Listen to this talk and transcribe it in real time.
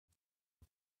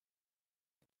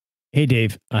Hey,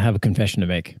 Dave, I have a confession to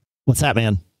make. What's that,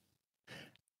 man?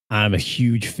 I'm a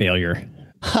huge failure.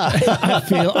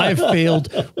 I've failed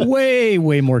way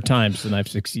more times than I've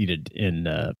succeeded in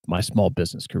my small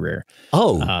business career.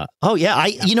 Yeah.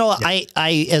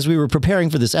 I as we were preparing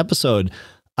for this episode,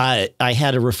 I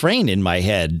had a refrain in my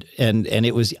head, and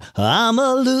it was "I'm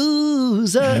a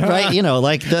loser," right? You know,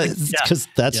 like because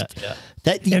that's.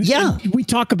 And we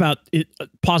talk about it,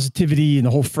 positivity and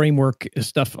the whole framework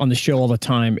stuff on the show all the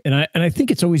time. And I think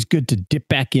it's always good to dip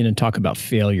back in and talk about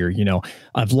failure. You know,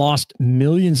 I've lost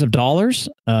millions of dollars.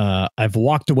 I've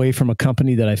walked away from a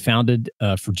company that I founded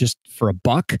for a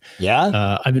buck.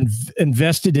 Yeah. I've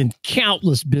invested in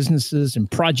countless businesses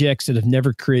and projects that have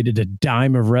never created a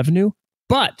dime of revenue.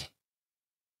 But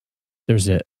there's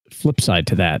a flip side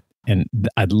to that. And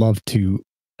I'd love to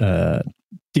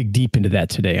dig deep into that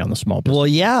today on the small business. Well,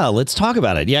 yeah, let's talk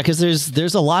about it. Yeah, because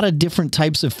there's a lot of different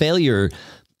types of failure,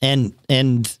 and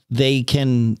they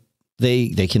can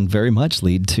very much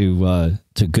lead to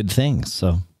good things.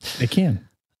 So they can.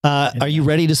 Are you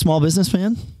ready to small business,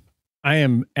 man? I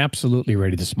am absolutely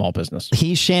ready to small business.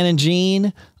 He's Shannon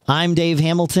Jean. I'm Dave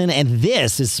Hamilton, and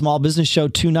this is Small Business Show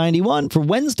 291 for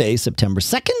Wednesday, September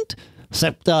 2nd.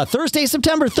 Thursday,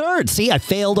 September 3rd. See, I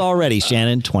failed already,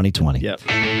 Shannon, 2020. Yep.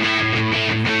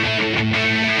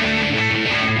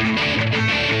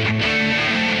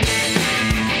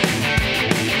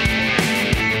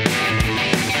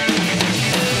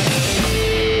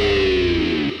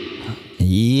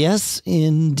 Yes,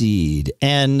 indeed.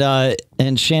 And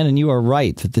Shannon, you are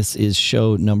right that this is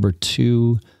show number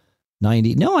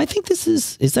 290. No, I think this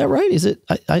is that right? Is it?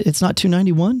 It's not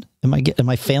 291. Am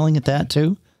I failing at that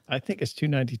too? I think it's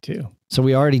 292. So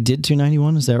we already did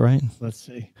 291. Is that right? Let's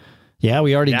see. Yeah,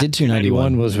 we already did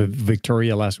 291. 291 was with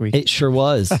Victoria last week. It sure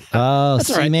was. Oh,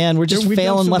 see, right, man, we're just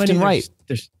failing left and right.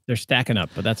 They're stacking up,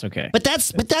 but that's okay. But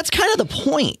that's kind of the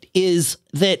point. Is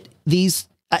that these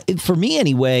for me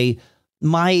anyway?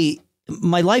 My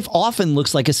life often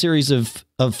looks like a series of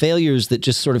failures that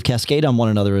just sort of cascade on one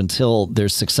another until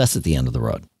there's success at the end of the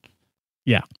road.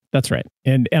 Yeah, that's right.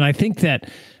 And I think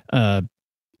that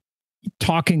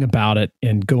talking about it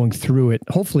and going through it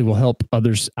hopefully will help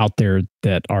others out there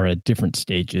that are at different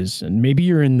stages. And maybe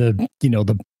you're in the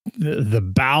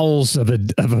bowels of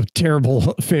a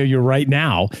terrible failure right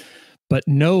now, but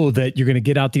know that you're going to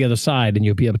get out the other side and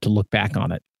you'll be able to look back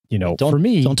on it. You know, for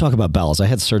me, don't talk about bowels. I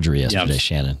had surgery yesterday,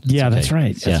 Shannon. Yeah, okay. That's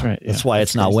right. That's right. That's why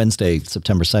it's not Wednesday,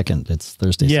 September 2nd. It's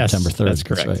Thursday, September 3rd. That's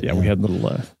correct. That's right. Yeah, we had a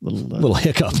little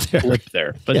hiccup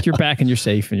there. But you're back and you're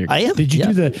safe. And you're. I am. Did you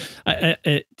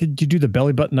do the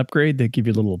belly button upgrade? They give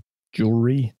you a little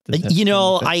jewelry. You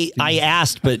know, I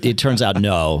asked, but it turns out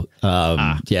no.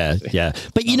 Yeah.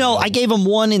 But I gave them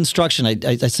one instruction.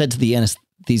 I said to the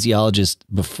anesthesiologist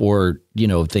before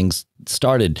things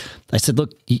started, I said,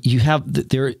 look, you have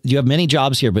many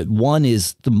jobs here, but one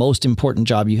is the most important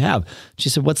job you have. She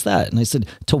said, what's that? And I said,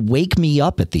 to wake me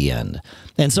up at the end.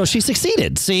 And so she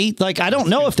succeeded. See, like, I don't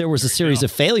know if there was a series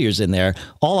of failures in there.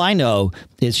 All I know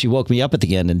is she woke me up at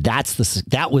the end, and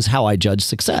that was how I judged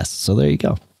success. So there you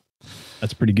go.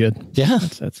 That's pretty good. Yeah.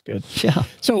 That's good. Yeah.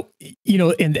 So,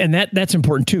 and that's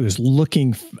important too, is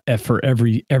looking for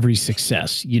every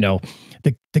success.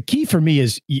 The key for me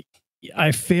is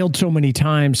I failed so many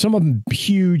times, some of them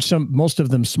huge, most of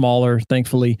them smaller,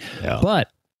 thankfully, but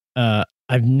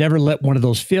I've never let one of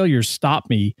those failures stop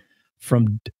me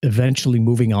from eventually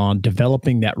moving on,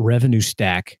 developing that revenue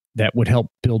stack that would help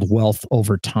build wealth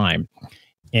over time.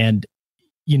 And,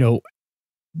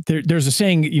 there's a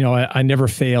saying, I never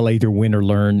fail, either win or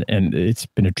learn. And it's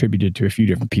been attributed to a few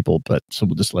different people, but so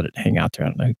we'll just let it hang out there. I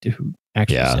don't know who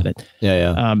actually said it.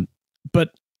 Yeah.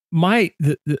 But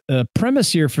the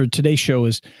premise here for today's show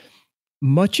is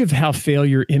much of how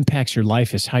failure impacts your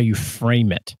life is how you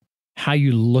frame it, how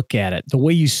you look at it, the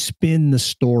way you spin the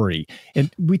story. And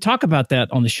we talk about that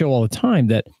on the show all the time,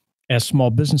 that as small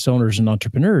business owners and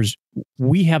entrepreneurs,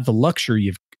 we have the luxury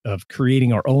of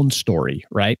creating our own story,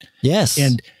 right? Yes.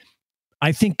 And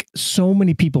I think so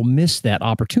many people miss that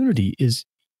opportunity is,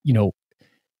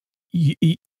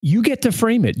 you get to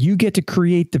frame it. You get to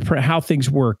create how things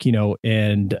work,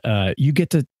 and you get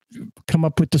to come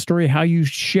up with the story, how you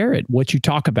share it, what you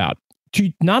talk about,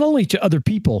 to not only to other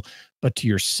people, but to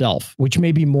yourself, which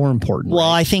may be more important. Well,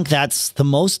 right? I think that's the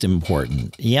most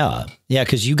important. Yeah. Yeah.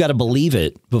 Because you got to believe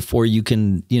it before you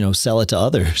can, sell it to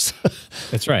others.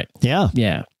 That's right. Yeah.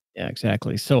 Yeah. Yeah,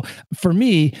 exactly. So for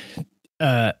me,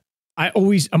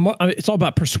 it's all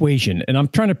about persuasion, and I'm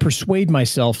trying to persuade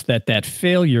myself that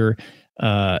failure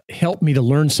helped me to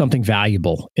learn something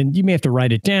valuable. And you may have to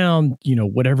write it down,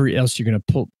 whatever else you're going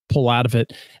to pull out of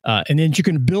it. And then you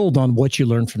can build on what you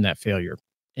learned from that failure.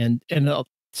 And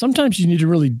sometimes you need to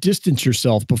really distance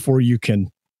yourself before you can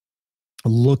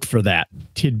look for that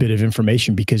tidbit of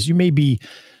information, because you may be,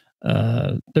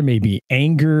 there may be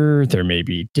anger, there may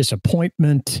be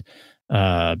disappointment,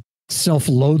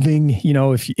 self-loathing,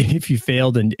 if you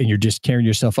failed and you're just carrying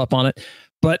yourself up on it.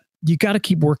 But you got to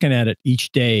keep working at it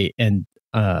each day and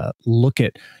look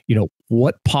at,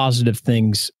 what positive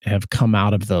things have come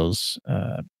out of those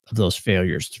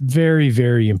failures. It's very,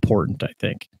 very important, I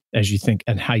think, as you think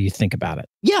and how you think about it.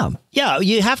 Yeah. Yeah.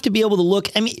 You have to be able to look.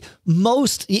 I mean,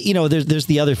 most, there's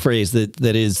the other phrase that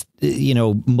is,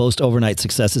 most overnight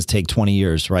successes take 20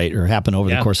 years, right? Or happen over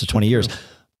the course of 20 years.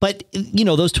 But,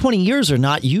 those 20 years are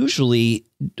not usually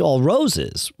all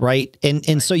roses, right?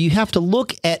 And so you have to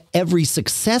look at every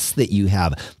success that you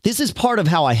have. This is part of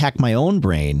how I hack my own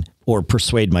brain, or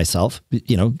persuade myself,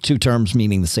 two terms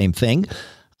meaning the same thing.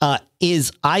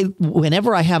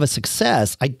 Whenever I have a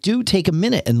success, I do take a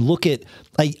minute and look at,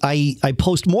 I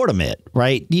post-mortem it,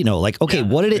 right? Okay,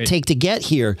 what did it take to get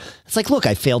here? It's like, look,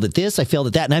 I failed at this, I failed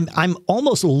at that. And I'm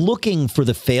almost looking for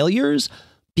the failures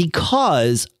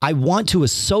because I want to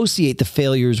associate the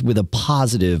failures with a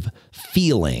positive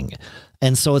feeling.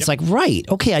 And so it's like, right,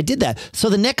 okay, I did that. So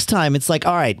the next time it's like,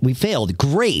 all right, we failed.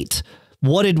 Great.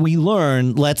 What did we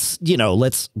learn? Let's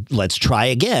try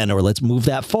again, or let's move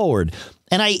that forward.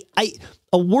 And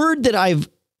a word that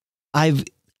I've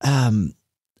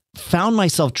found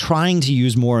myself trying to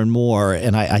use more and more,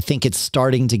 and I think it's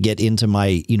starting to get into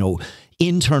my,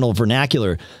 internal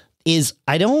vernacular, is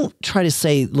I don't try to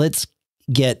say, let's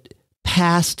get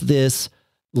past this.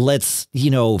 Let's,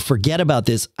 forget about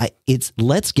this. It's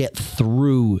let's get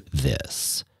through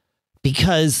this,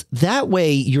 because that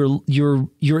way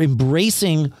you're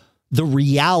embracing the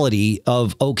reality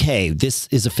of, okay, this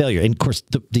is a failure. And of course,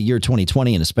 the year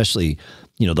 2020, and especially,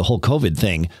 the whole COVID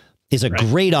thing, is a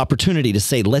great opportunity to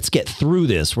say, let's get through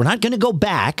this. We're not going to go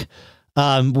back.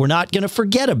 We're not going to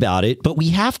forget about it, but we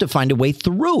have to find a way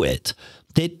through it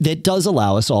that does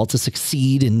allow us all to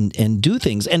succeed and do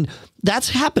things. And that's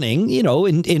happening,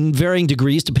 in varying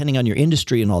degrees, depending on your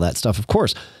industry and all that stuff, of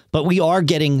course. But we are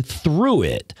getting through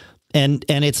it. And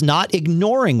it's not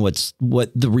ignoring what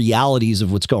the realities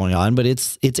of what's going on, but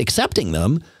it's accepting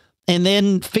them and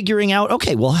then figuring out,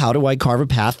 okay, well, how do I carve a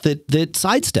path that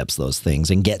sidesteps those things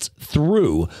and gets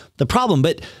through the problem?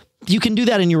 But you can do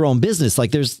that in your own business.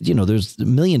 Like there's a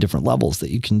million different levels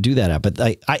that you can do that at. But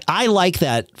I like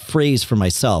that phrase for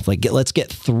myself. Like, let's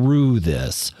get through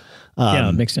this.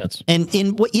 It makes sense. And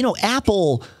in what,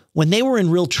 Apple, when they were in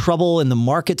real trouble and the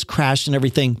markets crashed and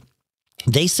everything,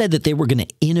 they said that they were going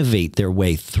to innovate their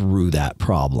way through that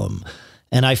problem.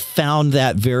 And I found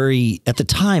that at the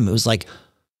time, it was like,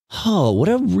 oh, what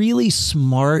a really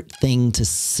smart thing to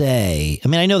say. I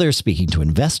mean, I know they're speaking to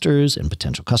investors and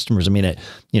potential customers. I mean,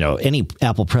 any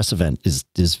Apple press event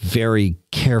is very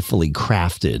carefully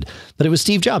crafted, but it was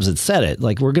Steve Jobs that said it.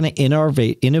 Like, we're going to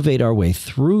innovate our way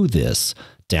through this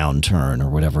downturn or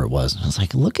whatever it was. And I was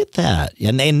like, look at that.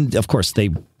 And then, of course,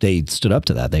 they stood up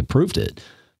to that. They proved it.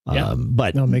 Yeah.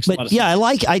 It makes a lot of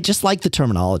sense. I just like the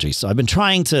terminology. So I've been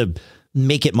trying to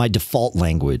make it my default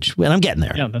language, and I'm getting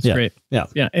there. Yeah, that's great. Yeah.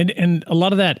 Yeah. And a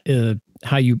lot of that,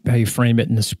 how you frame it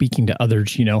and the speaking to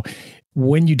others,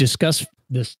 when you discuss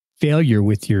this failure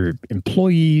with your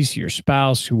employees, your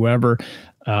spouse, whoever,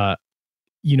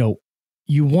 you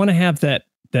want to have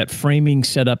that framing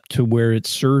set up to where it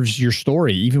serves your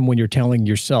story, even when you're telling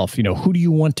yourself, who do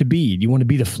you want to be? Do you want to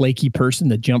be the flaky person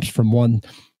that jumps from one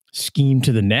scheme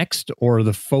to the next, or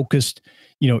the focused,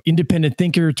 independent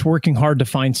thinker? It's working hard to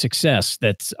find success.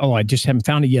 That's, I just haven't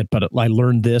found it yet, but I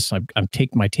learned this. My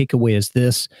takeaway is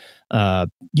this.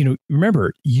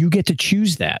 Remember, you get to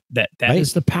choose that. That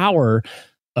is the power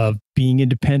of being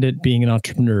independent, being an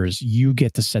entrepreneur. Is you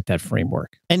get to set that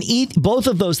framework. And both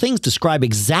of those things describe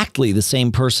exactly the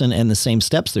same person and the same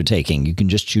steps they're taking. You can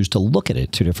just choose to look at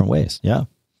it two different ways. Yeah.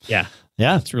 Yeah.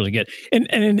 Yeah, it's really good.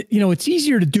 And it's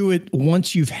easier to do it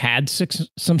once you've had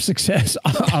some success,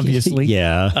 obviously.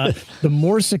 Yeah. The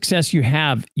more success you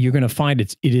have, you're going to find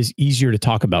it is easier to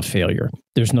talk about failure.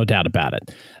 There's no doubt about it.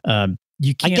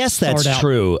 You can't. I guess that's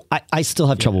true. I still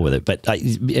have trouble with it, but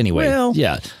anyway. Well,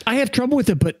 yeah. I have trouble with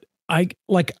it, but I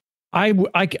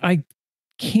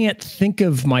can't think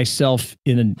of myself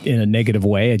in a negative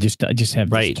way. I just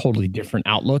have Right. this totally different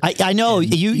outlook. I know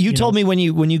And, you told me when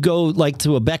you go like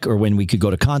to a Beck, or when we could go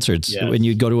to concerts, Yes. when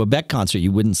you'd go to a Beck concert,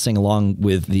 you wouldn't sing along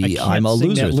with I the can't I'm a sing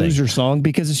loser that thing. loser song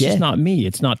because it's just not me.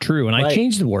 It's not true. And I Right.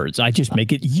 change the words. I just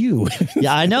make it you.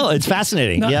 Yeah, I know. It's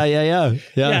fascinating. Yeah. Yeah.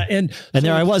 And And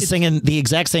there so I was it's- singing the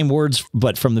exact same words,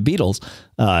 but from the Beatles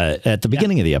at the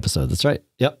beginning of the episode. That's right.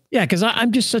 Yep. Yeah, because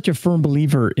I'm just such a firm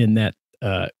believer in that.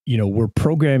 We're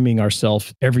programming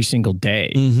ourselves every single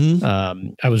day. Mm-hmm.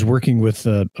 I was working with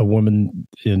a woman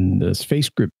in this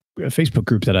Facebook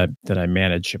group that I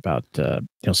manage about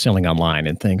selling online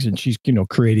and things, and she's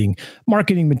creating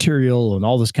marketing material and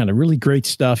all this kind of really great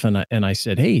stuff. And I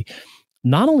said, hey,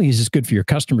 not only is this good for your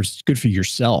customers, it's good for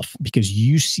yourself because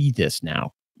you see this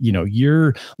now.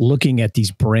 You're looking at these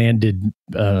branded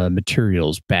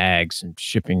materials, bags and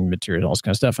shipping material, all this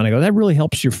kind of stuff. And I go, that really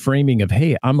helps your framing of,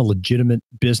 hey, I'm a legitimate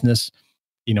business.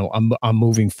 I'm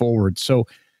moving forward. So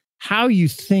how you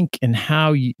think and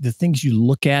the things you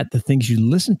look at, the things you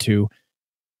listen to,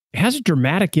 it has a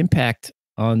dramatic impact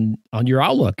on your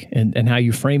outlook and how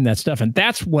you frame that stuff. And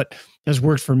that's what has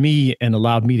worked for me and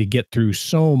allowed me to get through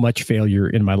so much failure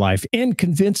in my life and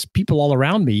convince people all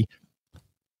around me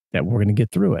that we're going to get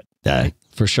through it.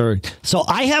 For sure. So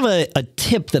I have a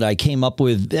tip that I came up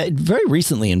with very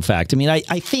recently, in fact. I mean, I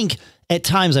think at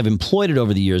times I've employed it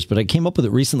over the years, but I came up with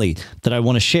it recently that I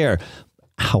want to share.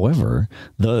 However,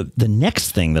 the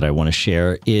next thing that I want to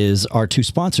share is our two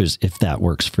sponsors, if that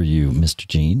works for you, Mr.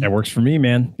 Gene. That works for me,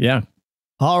 man. Yeah.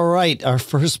 All right. Our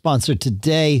first sponsor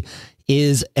today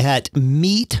is at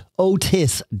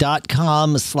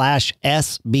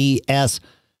meetotis.com/SBS.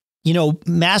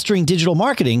 Mastering digital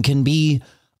marketing can be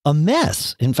a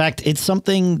mess. In fact, it's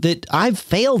something that I've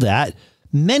failed at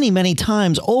many, many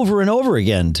times over and over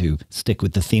again, to stick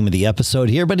with the theme of the episode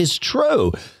here, but it's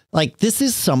true. Like, this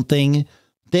is something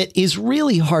that is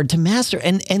really hard to master.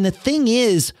 And the thing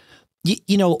is,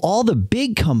 all the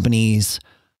big companies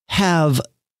have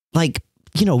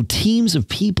teams of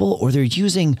people, or they're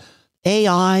using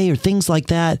AI or things like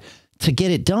that to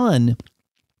get it done.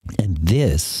 And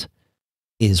this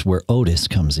is where Otis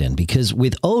comes in, because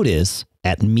with Otis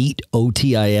at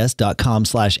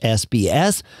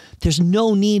meetotis.com/SBS, there's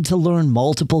no need to learn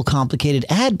multiple complicated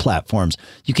ad platforms.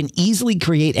 You can easily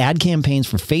create ad campaigns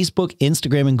for Facebook,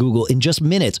 Instagram, and Google in just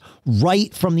minutes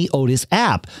right from the Otis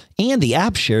app. And the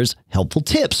app shares helpful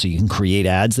tips so you can create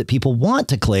ads that people want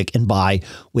to click and buy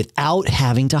without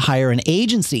having to hire an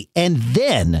agency. And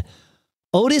then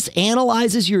Otis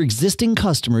analyzes your existing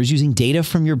customers using data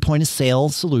from your point of sale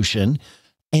solution,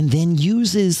 and then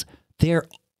uses their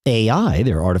AI,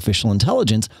 their artificial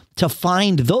intelligence, to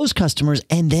find those customers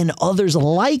and then others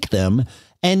like them,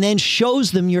 and then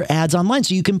shows them your ads online.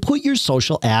 So you can put your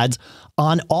social ads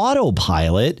on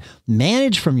autopilot,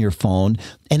 manage from your phone,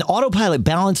 and autopilot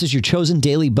balances your chosen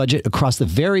daily budget across the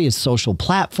various social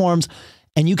platforms.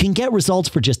 And you can get results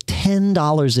for just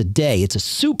 $10 a day. It's a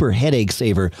super headache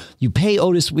saver. You pay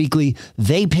Otis weekly,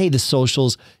 they pay the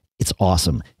socials. It's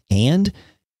awesome. And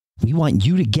we want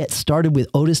you to get started with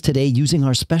Otis today using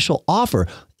our special offer.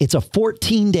 It's a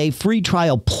 14-day free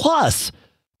trial plus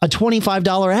a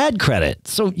 $25 ad credit.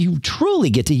 So you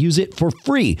truly get to use it for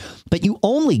free. But you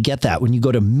only get that when you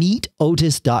go to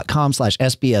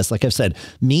meetotis.com/SBS. Like I've said,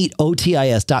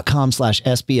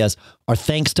 meetotis.com/SBS. Our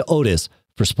thanks to Otis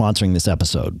for sponsoring this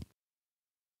episode.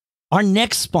 Our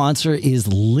next sponsor is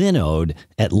Linode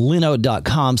at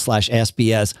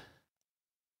linode.com/SBS.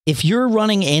 If you're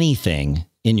running anything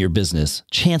in your business,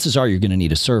 chances are you're going to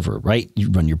need a server, right? You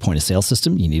run your point of sale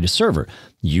system, you need a server.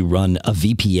 You run a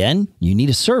VPN, you need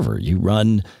a server. You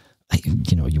run,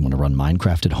 you want to run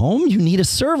Minecraft at home, you need a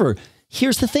server.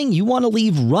 Here's the thing, you want to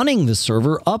leave running the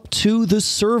server up to the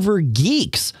server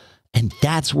geeks. And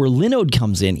that's where Linode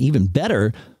comes in. Even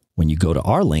better, when you go to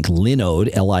our link,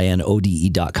 Linode,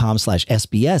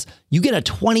 linode.com/SBS, you get a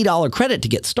 $20 credit to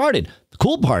get started. The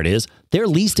cool part is their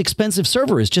least expensive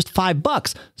server is just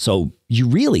 $5. So you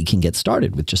really can get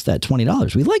started with just that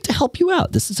 $20. We'd like to help you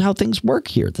out. This is how things work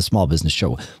here at the Small Business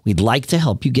Show. We'd like to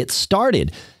help you get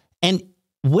started. And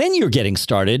when you're getting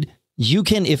started, you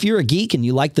can, if you're a geek and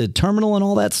you like the terminal and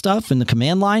all that stuff and the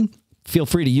command line, feel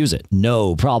free to use it.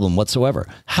 No problem whatsoever.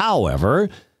 However,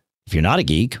 if you're not a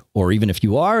geek, or even if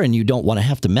you are and you don't want to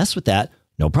have to mess with that,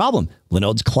 no problem.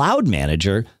 Linode's Cloud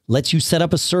Manager lets you set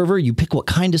up a server. You pick what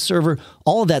kind of server,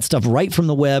 all of that stuff right from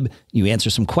the web. You answer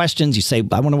some questions. You say,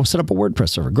 I want to set up a WordPress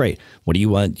server. Great. What do you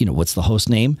want? What's the host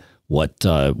name? What's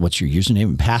your username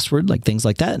and password? Like things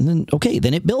like that. And then, okay,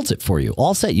 then it builds it for you.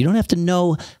 All set. You don't have to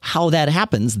know how that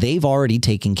happens. They've already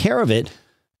taken care of it.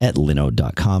 at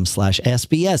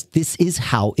linode.com/SBS. This is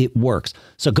how it works.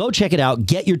 So go check it out.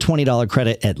 Get your $20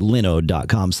 credit at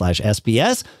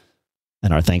linode.com/SBS.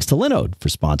 And our thanks to Linode for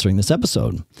sponsoring this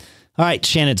episode. All right,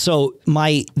 Shannon. So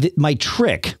my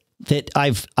trick that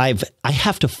I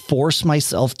have to force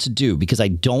myself to do because I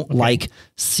don't like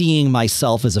seeing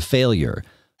myself as a failure,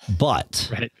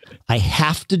 but I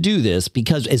have to do this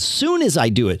because as soon as I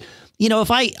do it,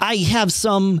 if I have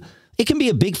it can be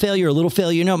a big failure, a little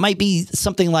failure. It might be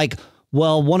something like,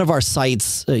 well, one of our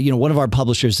sites, one of our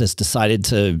publishers has decided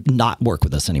to not work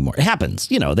with us anymore. It happens,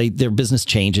 their business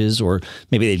changes, or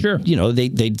maybe they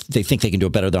think they can do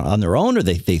it better on their own, or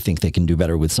they think they can do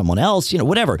better with someone else,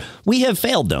 whatever. We have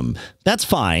failed them. That's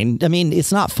fine. I mean,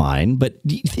 it's not fine, but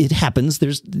it happens.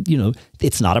 There's,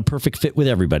 it's not a perfect fit with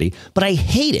everybody, but I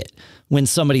hate it when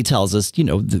somebody tells us,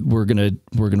 we're going to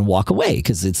walk away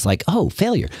because it's like, oh,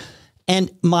 failure.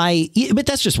 And but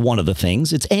that's just one of the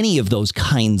things. It's any of those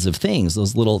kinds of things,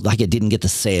 those little, like I didn't get the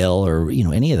sale or,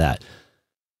 any of that.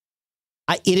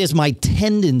 It is my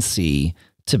tendency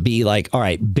to be like, all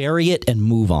right, bury it and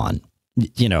move on,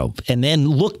 and then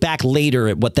look back later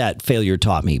at what that failure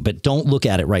taught me, but don't look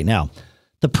at it right now.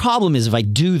 The problem is if I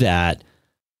do that,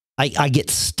 I get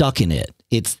stuck in it.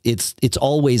 It's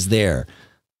always there.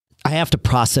 I have to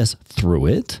process through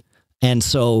it. And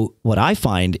so what I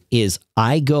find is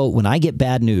when I get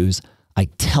bad news, I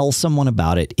tell someone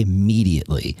about it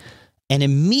immediately. And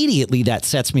immediately that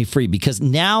sets me free because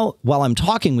now while I'm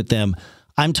talking with them,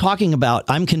 I'm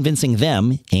convincing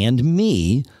them and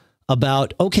me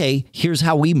about, okay, here's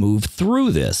how we move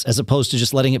through this, as opposed to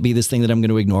just letting it be this thing that I'm going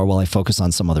to ignore while I focus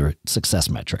on some other success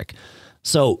metric.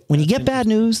 So when you get bad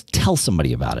news, tell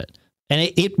somebody about it.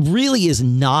 And it really is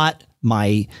not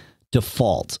my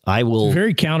default. It's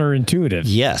very counterintuitive.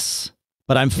 Yes.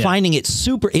 But I'm finding it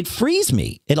it frees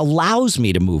me. It allows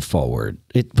me to move forward,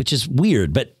 which is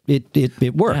weird, but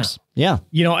it works. Yeah.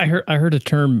 I heard a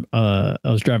term, I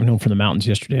was driving home from the mountains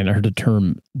yesterday and I heard a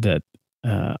term that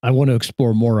I want to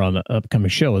explore more on the upcoming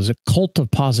show is a cult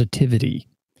of positivity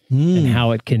and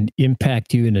how it can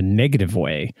impact you in a negative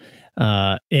way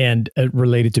and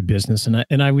related to business.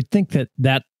 And I would think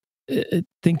that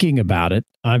thinking about it,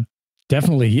 I've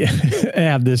definitely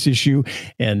have this issue,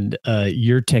 and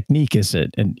your technique is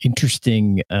an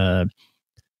interesting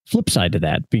flip side to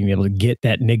that, being able to get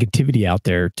that negativity out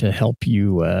there to help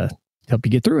you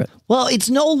get through it. Well, it's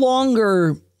no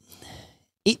longer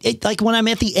like when I'm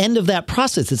at the end of that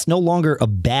process, it's no longer a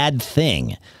bad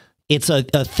thing. It's a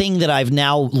thing that I've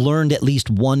now learned at least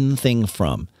one thing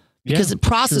from, because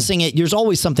processing it, there's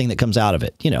always something that comes out of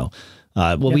it,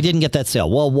 we didn't get that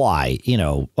sale. Well, why?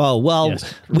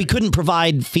 We couldn't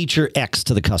provide feature X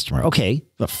to the customer. Okay,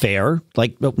 fair.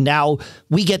 Like now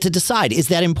we get to decide, is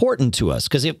that important to us?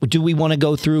 Because do we want to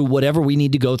go through whatever we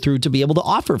need to go through to be able to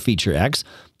offer feature X?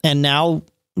 And now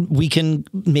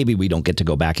maybe we don't get to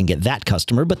go back and get that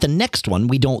customer, but the next one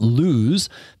we don't lose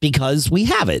because we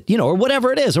have it, or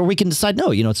whatever it is, or we can decide,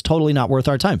 no, it's totally not worth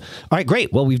our time. All right,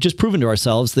 great. Well, we've just proven to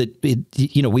ourselves that,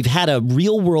 we've had a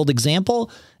real world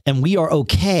example and we are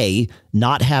okay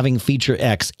not having feature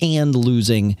X and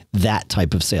losing that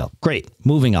type of sale. Great.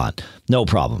 Moving on. No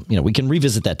problem. We can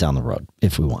revisit that down the road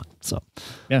if we want. So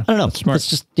I don't know. Smart.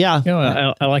 It's just,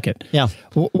 I like it. Yeah.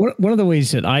 Well, one of the ways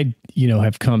that I,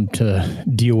 have come to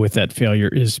deal with that failure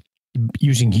is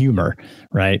using humor,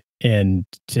 right? And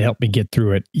to help me get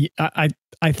through it.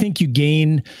 I think you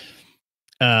gain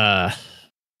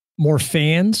more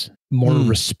fans, more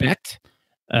respect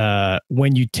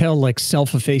when you tell like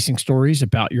self-effacing stories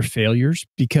about your failures,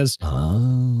 because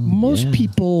most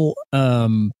people,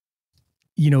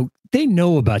 they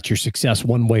know about your success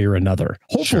one way or another.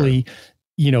 Hopefully,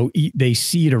 they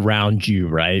see it around you,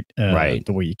 right? Right.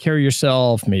 The way you carry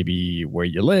yourself, maybe where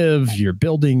you live, your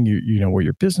building, where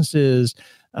your business is.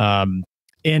 And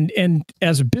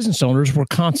as a business owners, we're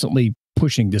constantly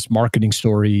pushing this marketing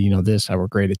story, how we're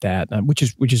great at that,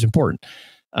 which is important.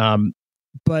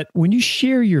 But when you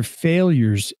share your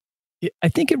failures, I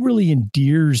think it really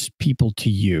endears people to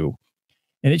you,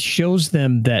 and it shows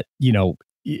them that, you're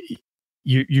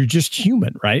just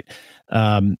human, right?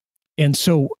 And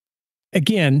so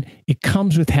again, it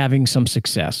comes with having some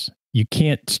success. You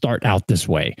can't start out this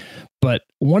way. But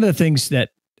one of the things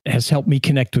that has helped me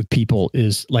connect with people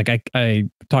is, like I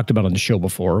talked about on the show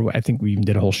before, I think we even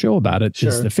did a whole show about it,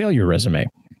 is the failure resume.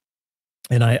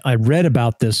 And I read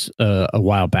about this a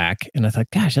while back, and I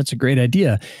thought, gosh, that's a great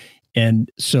idea.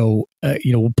 And so,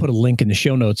 we'll put a link in the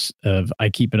show notes of, I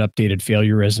keep an updated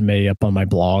failure resume up on my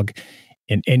blog,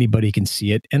 and anybody can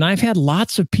see it. And I've had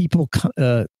lots of people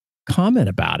comment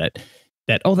about it,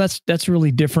 that, oh, that's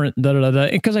really different,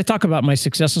 because I talk about my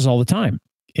successes all the time.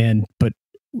 but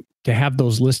to have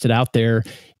those listed out there,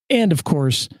 and of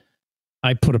course,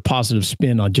 I put a positive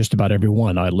spin on just about every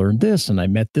one. I learned this, and I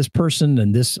met this person,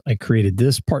 and I created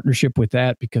this partnership with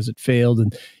that because it failed,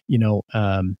 and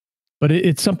but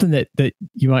it's something that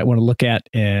you might want to look at,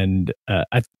 and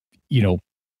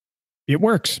it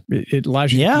works. It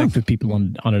allows you to connect with people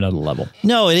on another level.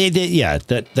 No,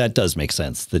 that does make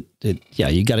sense.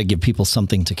 You got to give people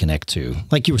something to connect to.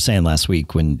 Like you were saying last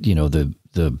week when,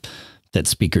 that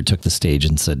speaker took the stage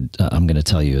and said, I'm going to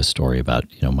tell you a story about,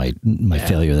 my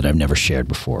failure that I've never shared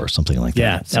before or something like that.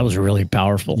 Yeah, that was really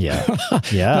powerful. Yeah.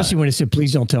 Especially when it said,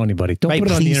 please don't tell anybody. Don't put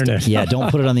it on the internet. Yeah,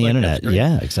 don't put it on the internet.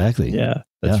 Yeah, exactly. Yeah,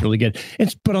 that's really good.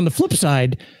 But on the flip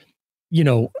side,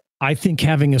 I think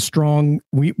having a strong,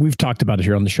 we've talked about it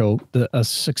here on the show, a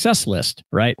success list,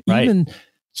 right? Even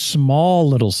small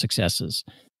little successes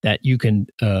that you can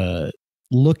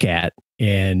look at,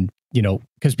 and,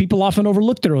 because people often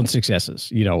overlook their own successes.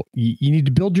 You need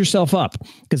to build yourself up,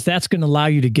 because that's going to allow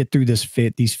you to get through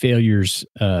these failures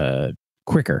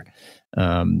quicker,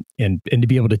 and to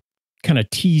be able to kind of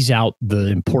tease out the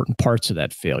important parts of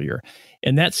that failure.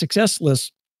 And that success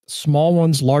list, small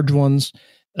ones, large ones,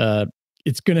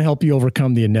 it's going to help you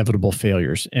overcome the inevitable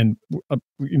failures. And,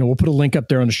 we'll put a link up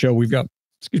there on the show. We've got,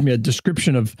 a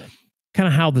description of kind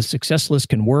of how the success list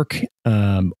can work.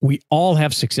 We all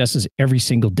have successes every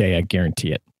single day. I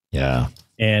guarantee it. Yeah.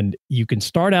 And you can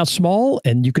start out small,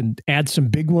 and you can add some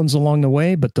big ones along the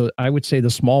way, but I would say the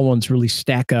small ones really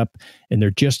stack up, and they're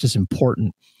just as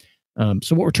important.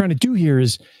 So what we're trying to do here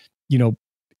is,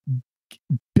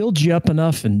 build you up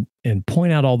enough and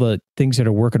point out all the things that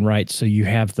are working right, so you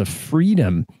have the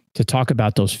freedom to talk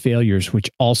about those failures, which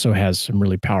also has some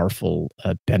really powerful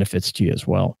benefits to you as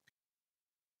well.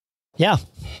 Yeah.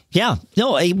 Yeah.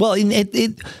 No, well,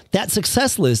 that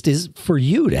success list is for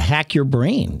you to hack your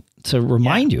brain, to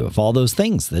remind you of all those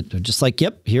things that are just like,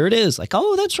 yep, here it is. Like,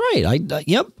 oh, that's right.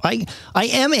 I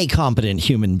am a competent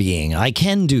human being. I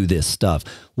can do this stuff.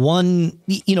 One,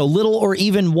 little or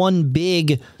even one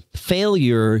big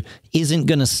failure isn't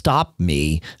going to stop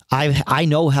me. I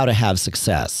know how to have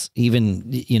success, even,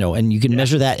 and you can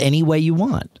measure that any way you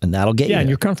want, and that'll get you. And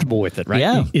you're comfortable with it, right?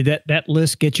 Yeah. That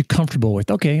list gets you comfortable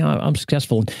with, okay, I'm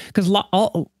successful. Because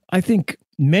I think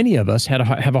many of us have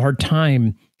a hard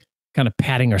time kind of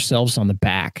patting ourselves on the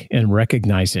back and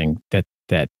recognizing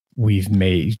that we've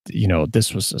made,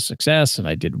 this was a success and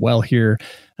I did well here.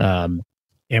 And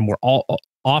we're all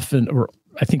I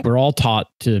think we're all taught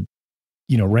to,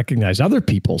 recognize other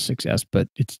people's success, but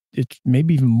it's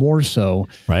maybe even more so,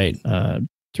 right, to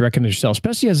recognize yourself,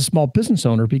 especially as a small business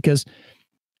owner, because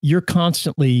you're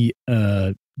constantly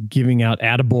giving out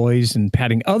attaboys and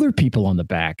patting other people on the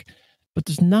back. But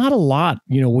there's not a lot,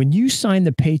 when you sign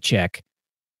the paycheck,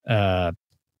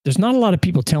 there's not a lot of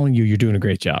people telling you you're doing a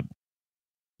great job.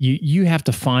 You have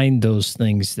to find those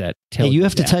things that tell you. You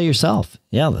have to tell yourself.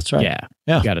 Yeah, that's right.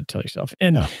 Yeah. You got to tell yourself.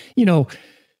 And,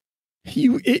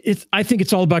 I think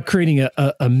it's all about creating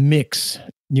a mix.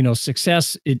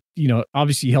 Success,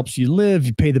 obviously helps you live,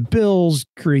 you pay the bills,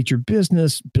 create your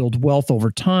business, build wealth over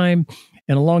time.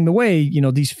 And along the way,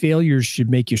 these failures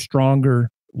should make you stronger,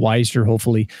 wiser,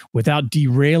 hopefully, without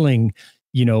derailing,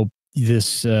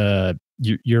 this,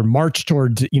 your march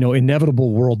towards,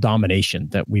 inevitable world domination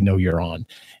that we know you're on.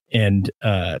 And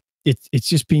it's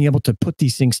just being able to put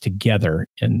these things together,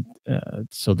 and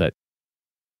so that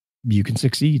you can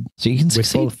succeed. So you can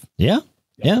succeed. Both. Yeah,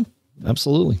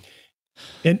 absolutely.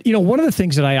 And, one of the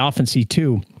things that I often see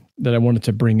too, that I wanted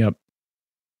to bring up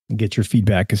and get your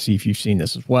feedback to see if you've seen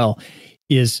this as well,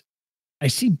 is I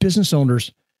see business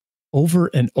owners over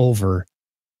and over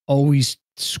always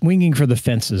swinging for the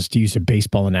fences, to use a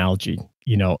baseball analogy,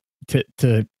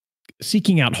 to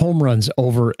seeking out home runs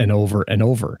over and over and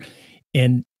over.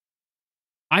 And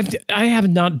I have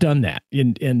not done that.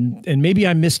 And maybe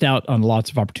I missed out on lots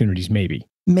of opportunities, maybe.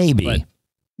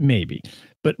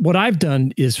 But what I've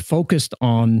done is focused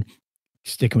on,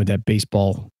 sticking with that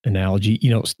baseball analogy,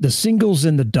 the singles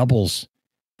and the doubles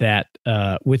that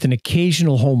with an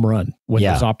occasional home run when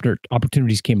those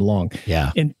opportunities came along.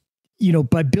 Yeah. And,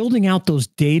 by building out those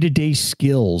day-to-day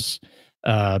skills,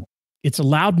 it's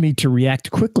allowed me to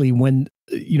react quickly when,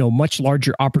 much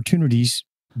larger opportunities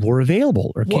were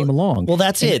available or came along. Well,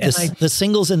 that's it. The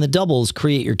singles and the doubles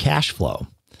create your cash flow.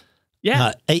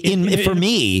 Yeah. For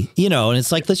me, and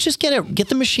it's like, let's just get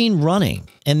the machine running.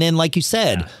 And then, like you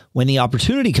said, when the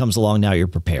opportunity comes along, now you're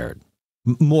prepared,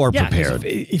 more prepared.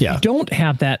 If you don't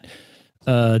have that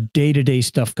day-to-day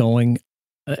stuff going,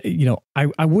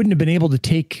 I wouldn't have been able to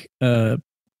take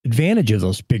advantage of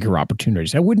those bigger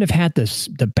opportunities. I wouldn't have had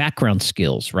the background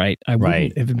skills, right? I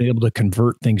wouldn't have been able to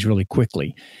convert things really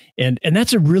quickly. And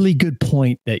that's a really good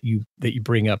point that you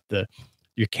bring up,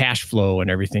 your cash flow and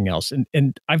everything else.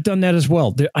 And I've done that as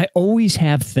well. I always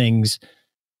have things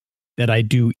that I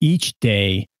do each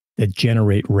day that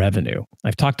generate revenue.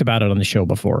 I've talked about it on the show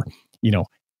before,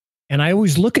 and I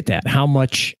always look at that. How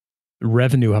much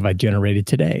revenue have I generated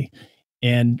today?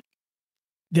 And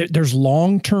there's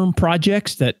long-term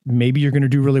projects that maybe you're going to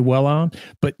do really well on,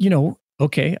 but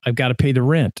okay, I've got to pay the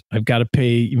rent. I've got to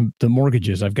pay the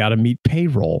mortgages. I've got to meet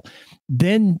payroll.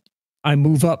 Then I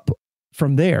move up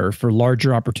from there for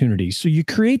larger opportunities. So you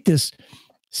create this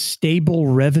stable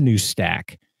revenue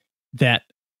stack that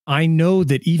I know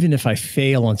that even if I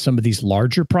fail on some of these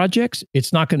larger projects,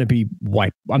 it's not going to be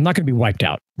I'm not going to be wiped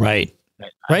out. Right.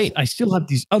 I still have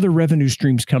these other revenue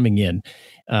streams coming in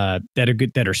that are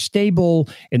good, that are stable,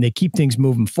 and they keep things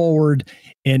moving forward.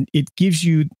 And it gives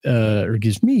you, or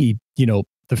gives me,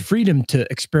 the freedom to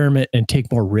experiment and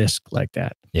take more risk like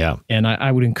that. Yeah. And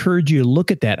I would encourage you to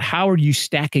look at that. How are you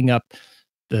stacking up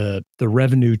the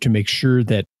revenue to make sure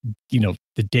that,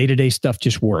 the day-to-day stuff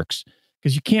just works?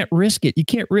 Because you can't risk it. You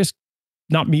can't risk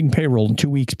not meeting payroll in 2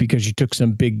 weeks because you took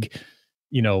some big,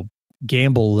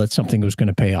 gamble that something was going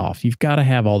to pay off. You've got to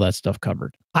have all that stuff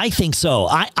covered. I think so.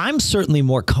 I'm certainly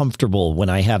more comfortable when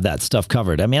I have that stuff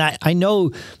covered. I mean, I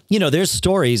know, there's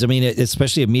stories. I mean,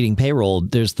 especially of meeting payroll,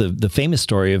 there's the famous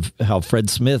story of how Fred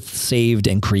Smith saved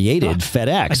and created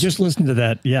FedEx. I just listened to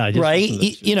that. Yeah.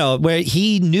 Right. Where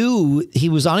he knew he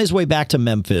was on his way back to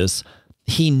Memphis.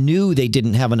 He knew they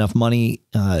didn't have enough money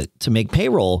to make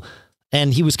payroll,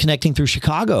 and he was connecting through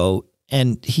Chicago,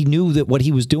 and he knew that what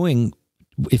he was doing,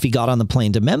 if he got on the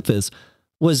plane to Memphis,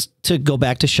 was to go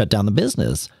back to shut down the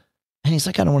business. And he's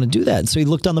like, I don't want to do that. And so he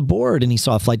looked on the board and he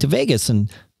saw a flight to Vegas,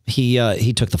 and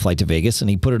he took the flight to Vegas, and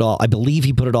he put it all, I believe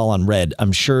he put it all on red.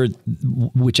 I'm sure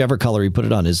whichever color he put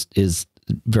it on is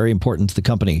very important to the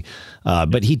company.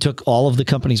 But he took all of the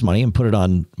company's money and put it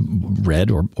on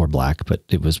red or black, but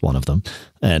it was one of them.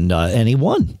 And he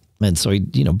won. And so he,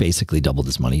 basically doubled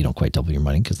his money. You don't quite double your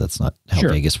money because that's not how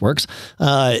Vegas works.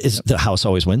 The house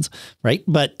always wins, right?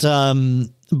 But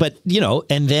and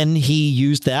then he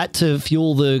used that to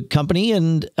fuel the company,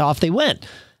 and off they went.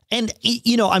 And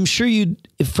I'm sure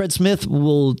Fred Smith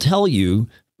will tell you,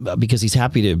 because he's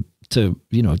happy to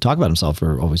talk about himself,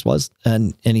 or always was,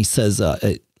 and he says,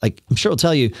 I'm sure he'll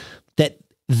tell you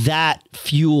that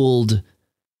fueled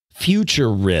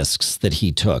future risks that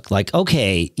he took. Like,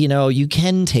 okay, you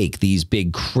can take these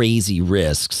big, crazy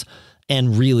risks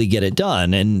and really get it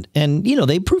done. And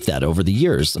they proved that over the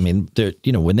years. I mean,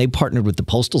 when they partnered with the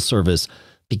Postal Service,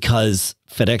 because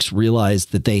FedEx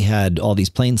realized that they had all these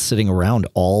planes sitting around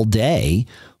all day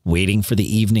waiting for the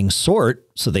evening sort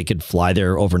so they could fly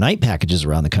their overnight packages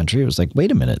around the country. It was like,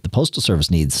 wait a minute, the Postal Service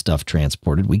needs stuff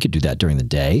transported. We could do that during the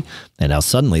day. And now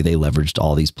suddenly they leveraged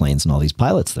all these planes and all these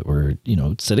pilots that were,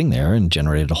 sitting there, and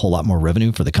generated a whole lot more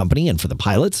revenue for the company and for the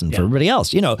pilots and for everybody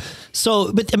else,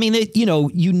 So, but I mean,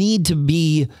 you need to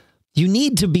be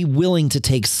willing to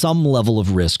take some level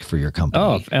of risk for your company.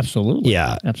 Oh, absolutely.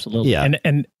 Yeah, absolutely. Yeah.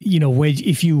 And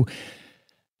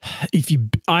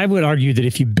I would argue that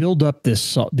if you build up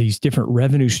these different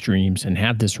revenue streams and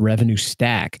have this revenue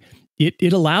stack,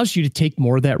 it allows you to take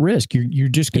more of that risk. You're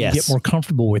just going to get more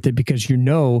comfortable with it, because I'm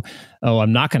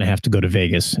not going to have to go to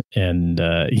Vegas and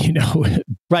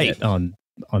right on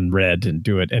red and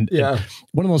do it. And one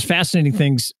of the most fascinating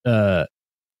things that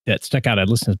stuck out, I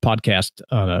listened to a podcast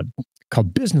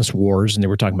called Business Wars, and they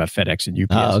were talking about FedEx and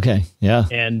UPS. Oh, okay, yeah.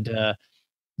 And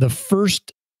the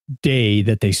first day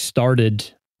that they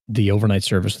started the overnight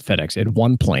service with FedEx, at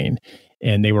one plane,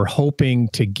 and they were hoping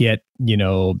to get,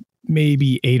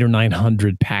 maybe 800 or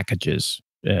 900 packages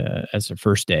as the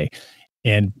first day.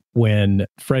 And when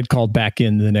Fred called back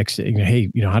in the next day,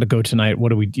 hey, how to go tonight? What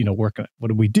do we, work on? What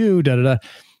do we do? Da, da, da.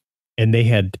 And they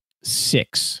had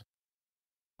 6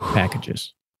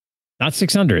 packages, not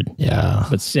 600,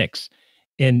 but 6.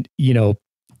 And,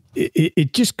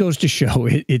 it just goes to show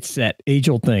it's that age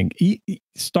old thing.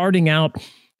 Starting out,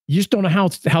 you just don't know how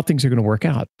things are going to work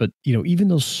out. But, even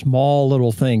those small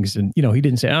little things, and, he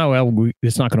didn't say, oh, well,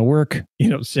 it's not going to work.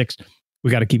 6,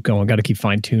 we got to keep going, got to keep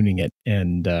fine tuning it.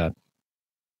 And,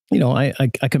 I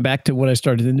come back to what I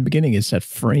started in the beginning, is that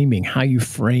framing, how you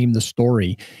frame the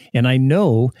story. And I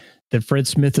know that Fred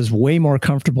Smith is way more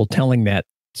comfortable telling that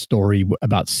story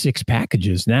about 6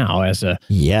 packages now as a,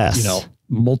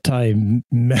 multi-mega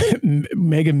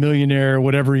millionaire,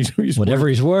 whatever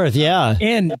he's worth. Yeah.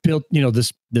 And built,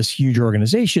 this huge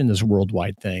organization, this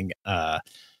worldwide thing.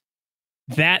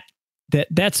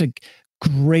 That's a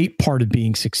great part of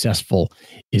being successful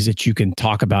is that you can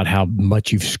talk about how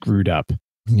much you've screwed up.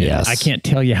 Yes. I can't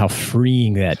tell you how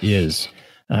freeing that is.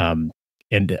 And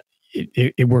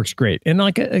it works great. And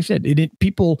like I said,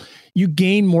 you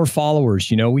gain more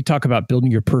followers. We talk about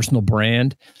building your personal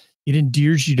brand. It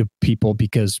endears you to people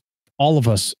because all of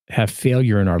us have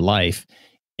failure in our life.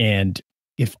 And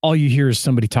if all you hear is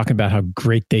somebody talking about how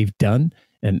great they've done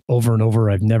and over,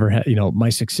 I've never had, my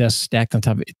success stacked on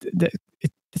top of it,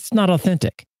 it's not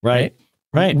authentic. Right.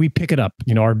 We pick it up.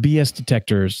 Our BS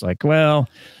detector is like, well,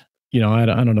 I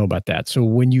don't know about that. So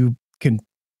when you can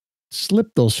slip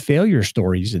those failure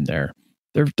stories in there,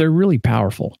 they're really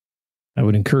powerful. I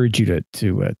would encourage you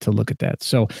to look at that.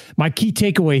 So my key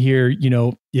takeaway here,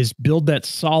 is build that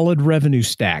solid revenue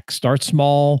stack. Start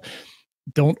small.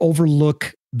 Don't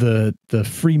overlook the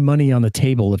free money on the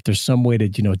table. If there's some way to,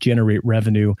 generate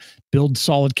revenue, build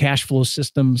solid cash flow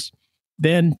systems.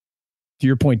 Then, to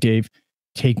your point, Dave,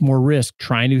 take more risk,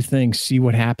 try new things, see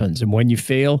what happens. And when you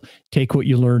fail, take what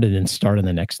you learned and then start on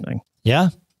the next thing. Yeah,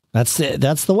 that's it.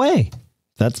 That's the way.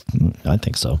 I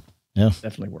think so. Yeah.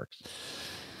 Definitely works.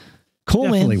 Cool,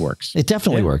 definitely man. Works. It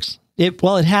definitely works. It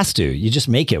has to. You just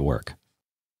make it work.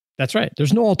 That's right.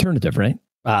 There's no alternative, right?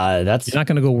 You're not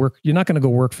going to go work. You're not going to go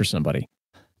work for somebody.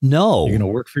 No. You're going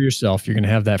to work for yourself. You're going to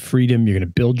have that freedom. You're going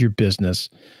to build your business.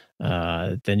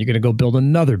 Then you're going to go build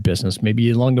another business.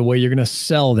 Maybe along the way, you're going to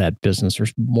sell that business or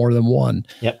more than one.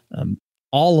 Yep.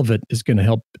 All of it is going to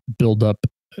help build up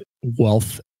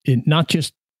wealth, not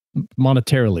just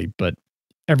monetarily, but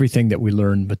everything that we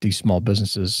learn with these small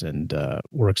businesses. And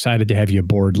we're excited to have you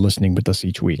aboard listening with us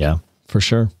each week. Yeah, for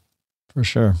sure. For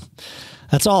sure.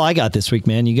 That's all I got this week,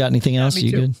 man. You got anything else?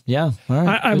 You good? Yeah. All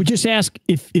right. I would just ask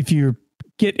if you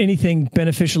get anything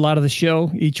beneficial out of the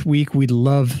show each week, we'd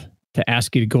love to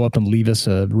ask you to go up and leave us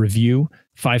a review.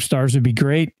 5 stars would be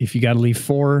great. If you got to leave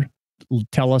 4,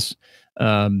 tell us.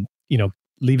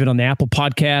 Leave it on the Apple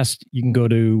podcast. You can go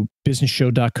to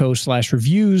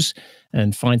businessshow.co/reviews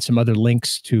and find some other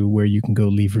links to where you can go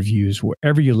leave reviews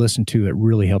wherever you listen to. It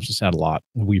really helps us out a lot.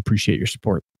 We appreciate your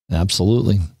support.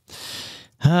 Absolutely.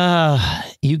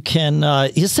 You can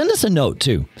you send us a note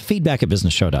too.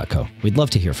 feedback@businessshow.co. We'd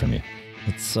love to hear from you.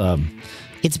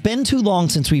 It's been too long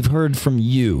since we've heard from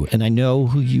you, and I know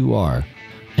who you are.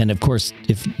 And of course,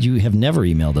 if you have never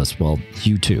emailed us, well,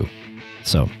 you too.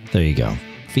 So there you go.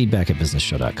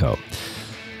 feedback@businessshow.co.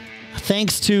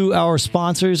 Thanks to our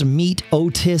sponsors,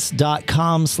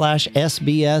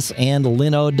 meetotis.com/SBS and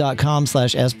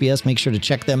linode.com/SBS. Make sure to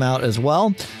check them out as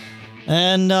well.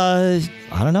 And I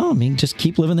don't know. Just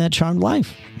keep living that charmed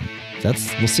life. We'll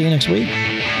see you next week.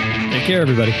 Take care,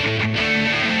 everybody.